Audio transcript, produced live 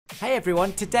Hey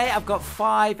everyone, today I've got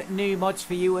 5 new mods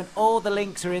for you and all the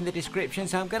links are in the description,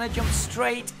 so I'm going to jump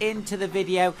straight into the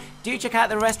video. Do check out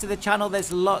the rest of the channel,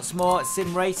 there's lots more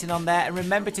sim racing on there, and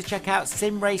remember to check out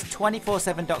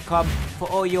simrace247.com for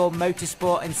all your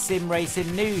motorsport and sim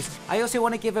racing news. I also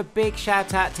want to give a big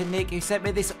shout out to Nick who sent me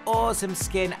this awesome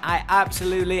skin. I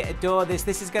absolutely adore this.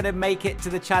 This is going to make it to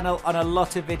the channel on a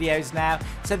lot of videos now.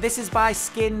 So this is by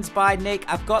Skins by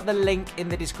Nick. I've got the link in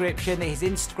the description, his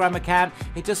Instagram account.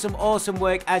 He does some awesome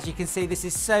work, as you can see. This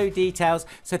is so detailed,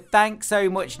 so thanks so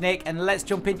much, Nick, and let's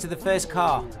jump into the first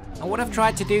car. And what I've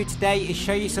tried to do today is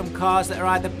show you some cars that are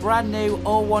either brand new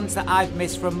or ones that I've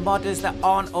missed from modders that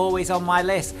aren't always on my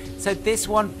list. So this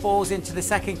one falls into the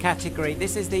second category.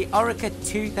 This is the Orica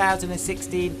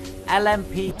 2016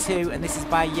 LMP2, and this is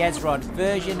by Yezron,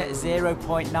 version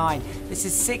 0.9. This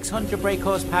is 600 brake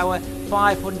horsepower,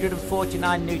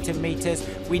 549 Newton meters.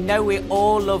 We know we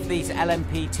all love these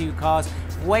LMP2 cars.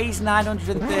 Weighs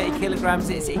 930 kilograms.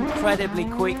 It's incredibly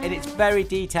quick and it's very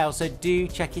detailed, so do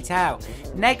check it out.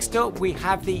 Next up we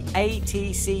have the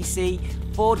ATCC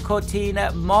Ford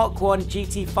Cortina Mark 1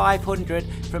 GT500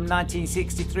 from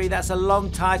 1963. That's a long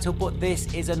title, but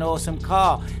this is an awesome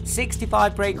car.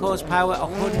 65 brake horsepower,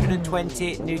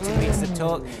 120 Newton meters of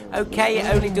torque. Okay,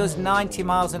 it only does 90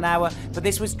 miles an hour, but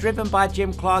this was driven by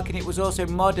Jim Clark and it was also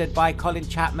modded by Colin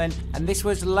Chapman. And this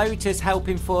was Lotus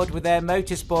helping Ford with their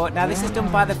motorsport. Now this is done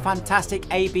by the fantastic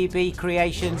ABB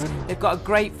Creations. They've got a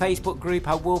great Facebook group.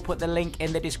 I will put the link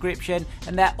in the description,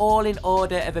 and they're all in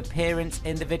order of appearance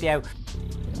in the video.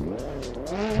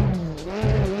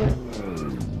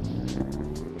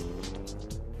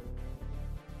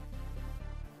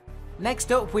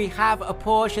 Next up we have a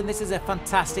Porsche, and this is a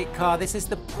fantastic car. This is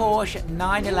the Porsche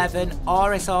 911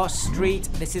 RSR Street.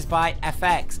 This is by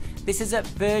FX. This is at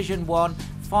version 1.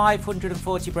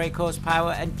 540 brake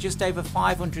horsepower and just over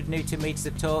 500 Newton meters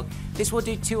of torque. This will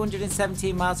do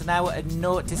 217 miles an hour at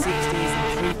 0 to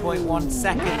 60s in 3.1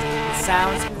 seconds. It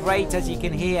sounds great, as you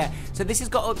can hear. So this has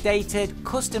got updated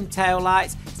custom tail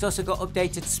lights. It's also got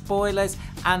updated spoilers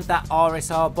and that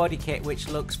RSR body kit, which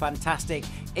looks fantastic.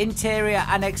 Interior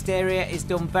and exterior is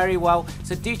done very well,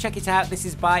 so do check it out. This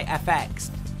is by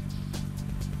FX.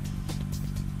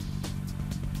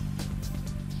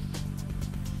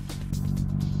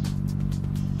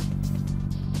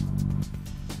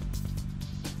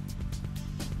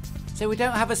 So we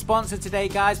don't have a sponsor today,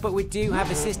 guys, but we do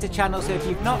have a sister channel, so if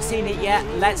you've not seen it yet,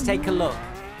 let's take a look.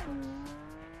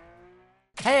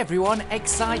 Hey everyone,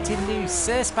 exciting news.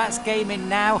 SirSpats Gaming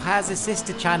now has a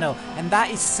sister channel, and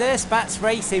that is SirSpats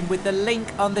Racing with the link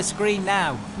on the screen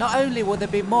now. Not only will there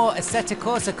be more Assetto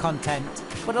Corsa content,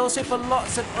 but also for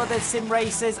lots of other sim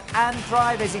racers and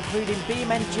drivers, including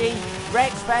BenQ,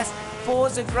 Wreckfest,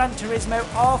 Forza Gran Turismo,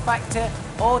 R-Factor,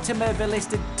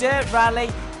 Automobilista, Dirt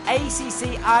Rally,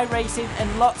 ACC iRacing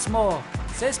and lots more.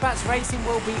 SirSpats Racing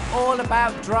will be all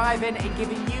about driving and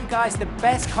giving you guys the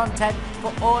best content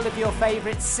for all of your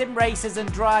favourite sim racers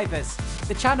and drivers.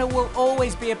 The channel will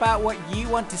always be about what you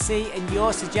want to see and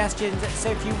your suggestions,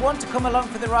 so if you want to come along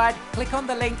for the ride, click on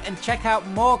the link and check out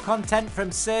more content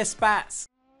from SirSpats.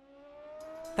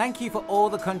 Thank you for all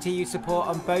the content you support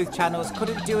on both channels.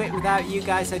 Couldn't do it without you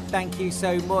guys, so thank you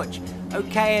so much.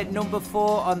 Okay, at number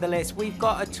 4 on the list, we've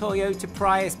got a Toyota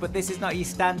Prius, but this is not your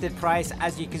standard Prius,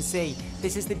 as you can see.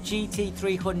 This is the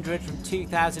GT300 from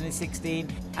 2016,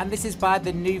 and this is by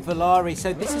the new Volare.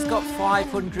 So this has got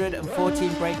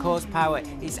 514 brake horsepower.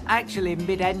 It's actually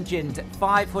mid-engined,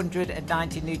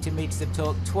 590 Newton meters of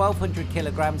torque, 1200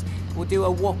 kilograms. Will do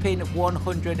a whopping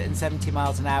 170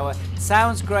 miles an hour.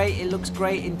 Sounds great, it looks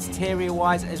great interior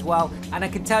wise as well, and I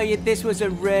can tell you this was a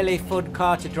really fun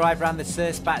car to drive around the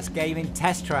SirSpats Gaming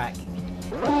test track.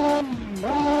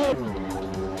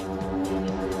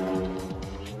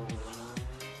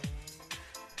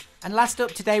 And last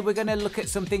up today, we're going to look at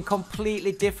something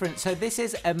completely different. So this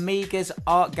is Amiga's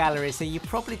art gallery. So you're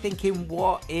probably thinking,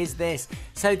 what is this?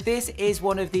 So this is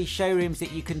one of these showrooms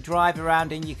that you can drive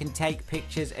around and you can take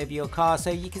pictures of your car. So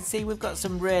you can see we've got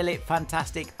some really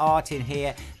fantastic art in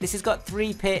here. This has got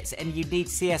 3 pits and you need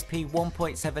CSP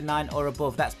 1.79 or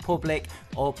above. That's public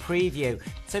or preview.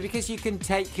 So because you can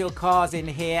take your cars in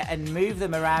here and move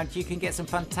them around, you can get some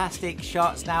fantastic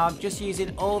shots. Now I'm just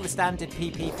using all the standard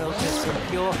PP filters from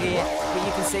Pure here, but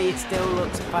you can see it still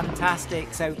looks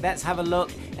fantastic. So let's have a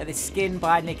look at the skin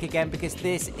by Nick again, because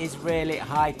this is really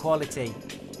high quality.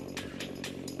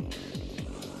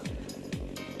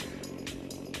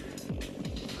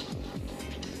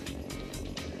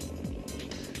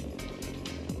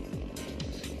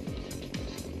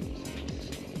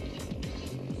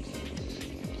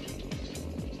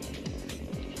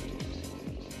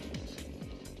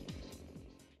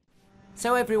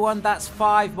 So everyone, that's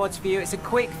 5 mods for you. It's a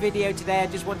quick video today. I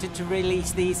just wanted to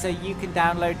release these so you can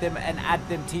download them and add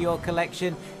them to your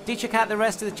collection. Do check out the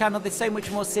rest of the channel. There's so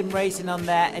much more sim racing on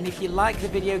there. And if you like the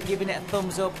video, giving it a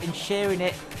thumbs up and sharing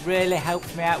it really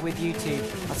helps me out with YouTube.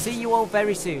 I'll see you all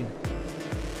very soon.